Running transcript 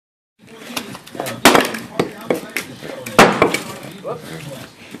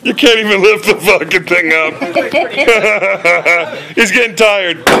You can't even lift the fucking thing up. He's getting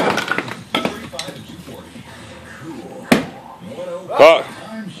tired. Oh,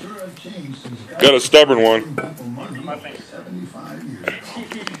 got a stubborn one.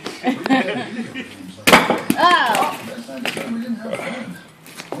 Oh.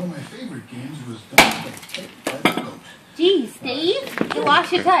 Geez, Steve, you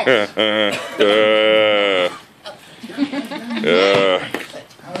lost your touch.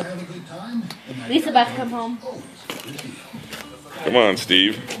 Lisa's about to come home. Come on,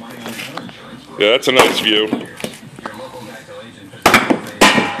 Steve. Yeah, that's a nice view.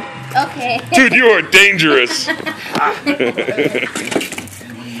 Okay. Dude, you are dangerous.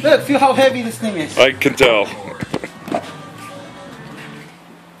 Look, feel how heavy this thing is. I can tell.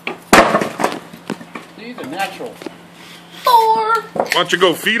 These are natural. 4. Why don't you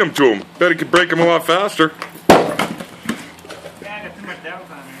go feed him to him? Bet he could break him a lot faster.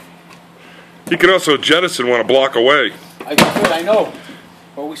 He can also jettison one a block away. I could, I know.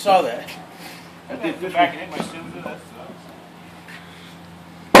 But we saw that. I did this one.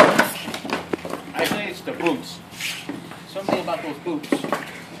 I say it's the boots. Something about those boots.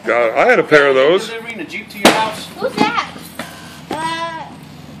 God, I had a pair of those. Delivering a Jeep to your house? Who's that?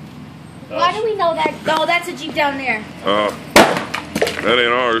 Why do we know that? Oh, that's a Jeep down there. That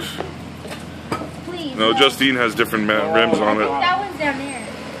ain't ours. Please. No, Justine has different rims on it. That one's down there.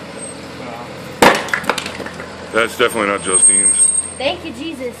 That's definitely not Justine's. Thank you,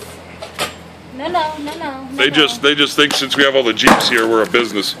 Jesus. No. They just think since we have all the Jeeps here, we're a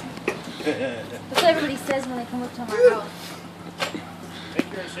business. That's what everybody says when they come up to our house.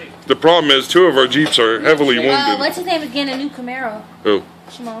 The problem is 2 of our Jeeps are heavily wounded. What's his name again? A new Camaro. Who?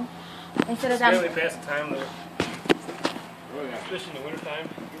 Shimon. Instead of that. Really past the time though. Especially in the wintertime,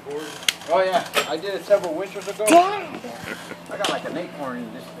 you're bored. Oh yeah, I did it several winters ago. I got like an acorn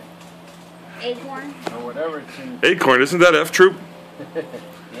in this thing. Acorn? Or whatever it's in. Acorn, isn't that F Troop? The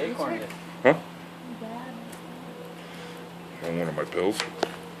acorn is. Huh? On one of my pills.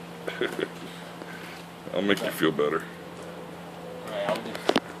 I'll make you feel better.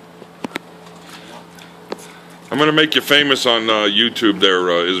 I'm gonna make you famous on YouTube there,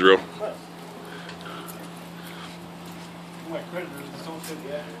 Israel.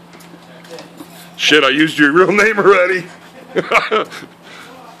 Shit, I used your real name already.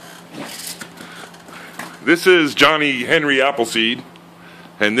 This is Johnny Henry Appleseed,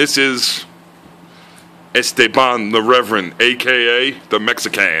 and this is Esteban the Reverend, a.k.a. the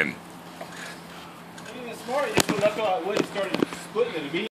Mexican.